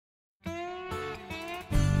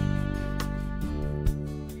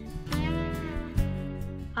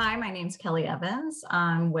Hi, my name's Kelli Evans.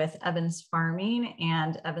 I'm with Evans Farming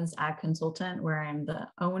and Evans Ag Consultant, where I'm the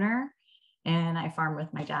owner. And I farm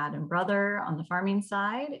with my dad and brother on the farming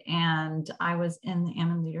side. And I was in the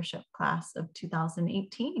Almond Leadership class of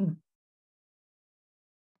 2018.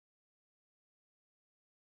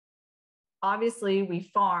 Obviously, we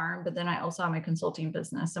farm, but then I also have my consulting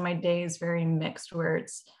business. So my day is very mixed, where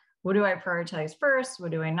it's what do I prioritize first? What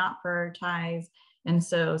do I not prioritize? And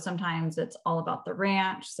so sometimes it's all about the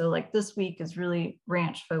ranch. So like this week is really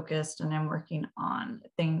ranch focused, and I'm working on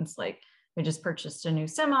things like we just purchased a new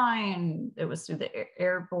semi, and it was through the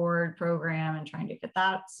air board program and trying to get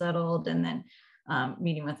that settled, and then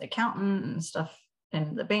meeting with the accountant and stuff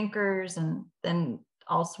and the bankers. And then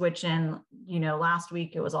I'll switch in, last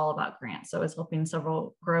week it was all about grants. So I was helping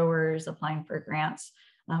several growers applying for grants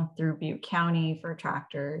through Butte County for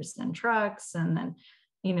tractors and trucks. And then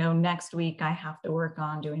next week I have to work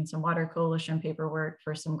on doing some water coalition paperwork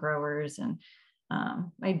for some growers, and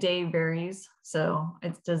my day varies. So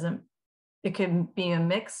it could be a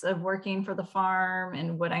mix of working for the farm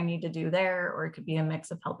and what I need to do there, or it could be a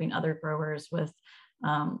mix of helping other growers with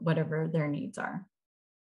whatever their needs are.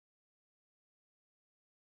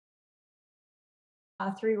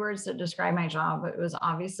 3 words that describe my job. It was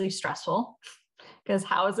obviously stressful, because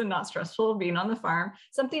how is it not stressful being on the farm?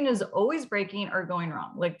 Something is always breaking or going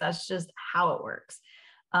wrong. Like that's just how it works.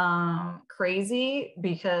 Crazy,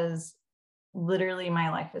 because literally my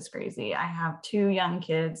life is crazy. I have 2 young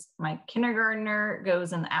kids. My kindergartner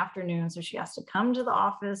goes in the afternoon, so she has to come to the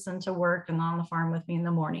office and to work and on the farm with me in the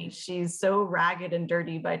morning. She's so ragged and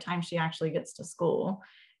dirty by the time she actually gets to school.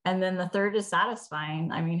 And then the third is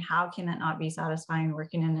satisfying. I mean, how can it not be satisfying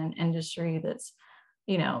working in an industry that's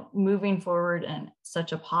moving forward in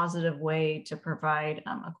such a positive way to provide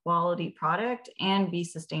a quality product and be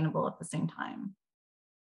sustainable at the same time?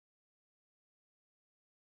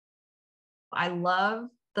 I love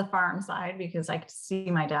the farm side because I see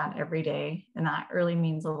my dad every day, and that really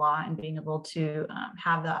means a lot. And being able to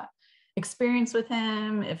have that experience with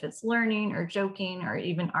him, if it's learning or joking or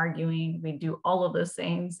even arguing, we do all of those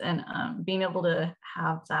things. And being able to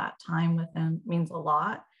have that time with him means a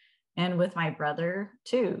lot. And with my brother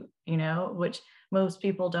too, which most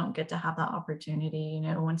people don't get to have that opportunity.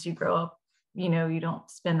 Once you grow up, you don't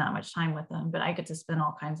spend that much time with them, but I get to spend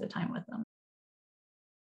all kinds of time with them.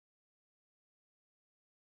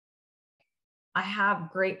 I have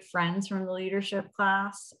great friends from the leadership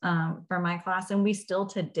class, from my class, and we still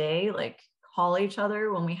today call each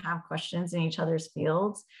other when we have questions in each other's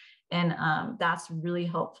fields. And that's really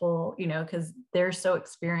helpful, because they're so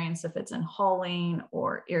experienced, if it's in hauling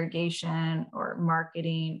or irrigation or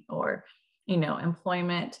marketing or,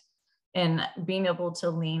 employment, and being able to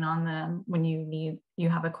lean on them when you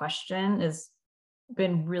have a question has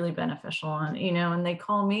been really beneficial. And, and they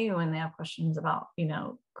call me when they have questions about,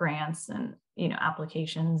 grants and,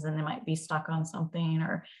 applications, and they might be stuck on something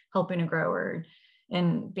or helping a grower,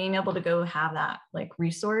 and being able to go have that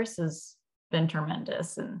resource has been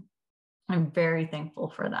tremendous. And I'm very thankful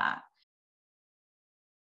for that.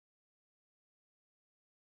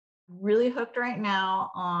 Really hooked right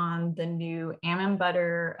now on the new almond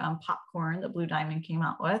butter popcorn that Blue Diamond came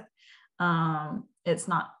out with. It's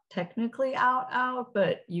not technically out,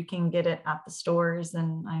 but you can get it at the stores,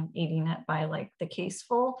 and I'm eating it by the case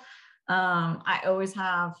full. I always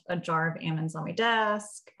have a jar of almonds on my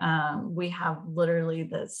desk. We have literally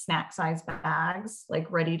the snack size bags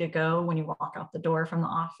ready to go when you walk out the door from the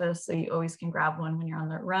office. So you always can grab one when you're on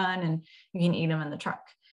the run, and you can eat them in the truck.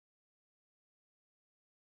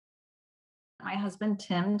 My husband,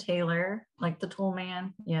 Tim Taylor, the tool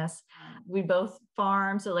man. Yes. We both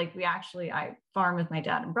farm. So I farm with my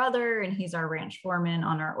dad and brother, and he's our ranch foreman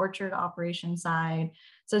on our orchard operation side.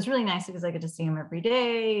 So it's really nice because I get to see him every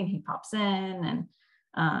day, and he pops in,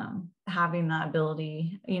 and having that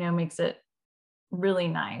ability, makes it really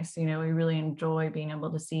nice. We really enjoy being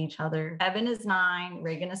able to see each other. Evan is 9,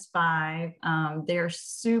 Reagan is 5. They're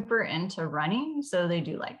super into running. So they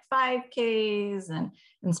do 5Ks and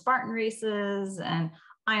Spartan races. And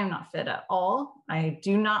I am not fit at all. I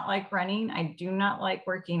do not like running. I do not like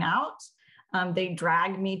working out. They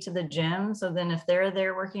drag me to the gym. So then if they're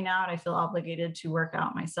there working out, I feel obligated to work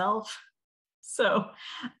out myself. So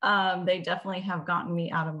they definitely have gotten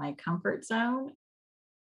me out of my comfort zone.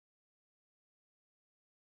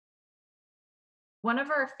 One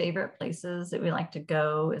of our favorite places that we like to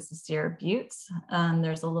go is the Sierra Buttes.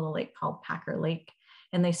 There's a little lake called Packer Lake,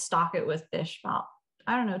 and they stock it with fish about,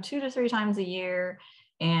 2 to 3 times a year.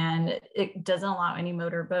 And it doesn't allow any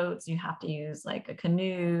motor boats. You have to use a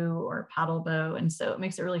canoe or paddle boat. And so it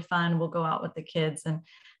makes it really fun. We'll go out with the kids, and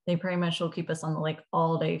they pretty much will keep us on the lake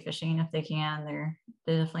all day fishing if they can.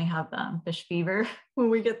 They definitely have fish fever when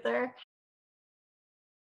we get there.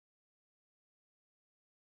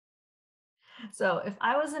 So if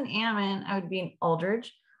I was an Ammon, I would be an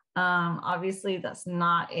Aldridge. Obviously, that's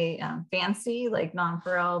not a fancy like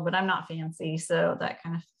nonpareil, but I'm not fancy, so that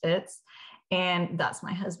kind of fits. And that's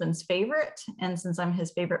my husband's favorite. And since I'm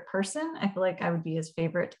his favorite person, I feel like I would be his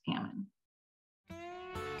favorite Ammon.